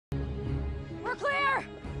We're clear!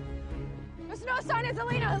 There's no sign of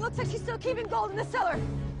Zelina. It looks like she's still keeping gold in the cellar.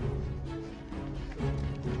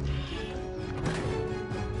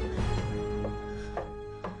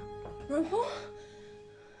 Rumple?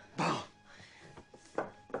 Bo.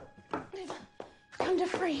 I've come to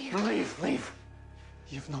free you. Leave.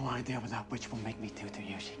 You've no idea what that witch will make me do to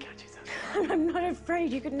you. She catches us. I'm not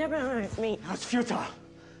afraid. You could never hurt me. No, it's futile.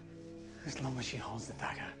 As long as she holds the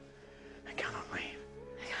dagger, I cannot leave.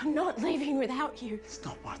 I'm not leaving without you. It's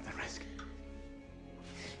not worth the risk.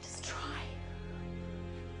 Just try.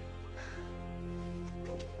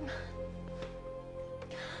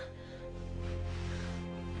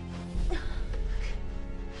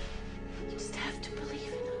 You just have to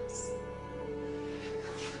believe in us.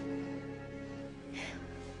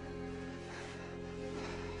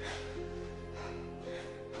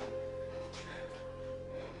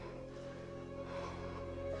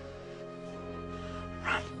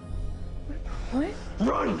 What?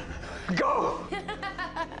 Run! Go!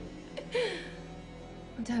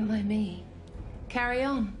 Don't mind me. Carry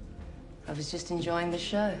on. I was just enjoying the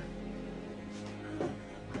show.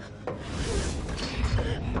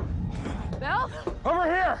 Belle? Over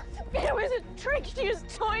here! It was a trick. She was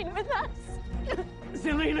toying with us.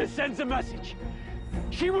 Zelina sends a message.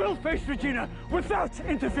 She will face Regina without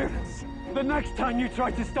interference. The next time you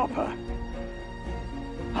try to stop her,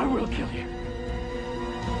 I will kill you.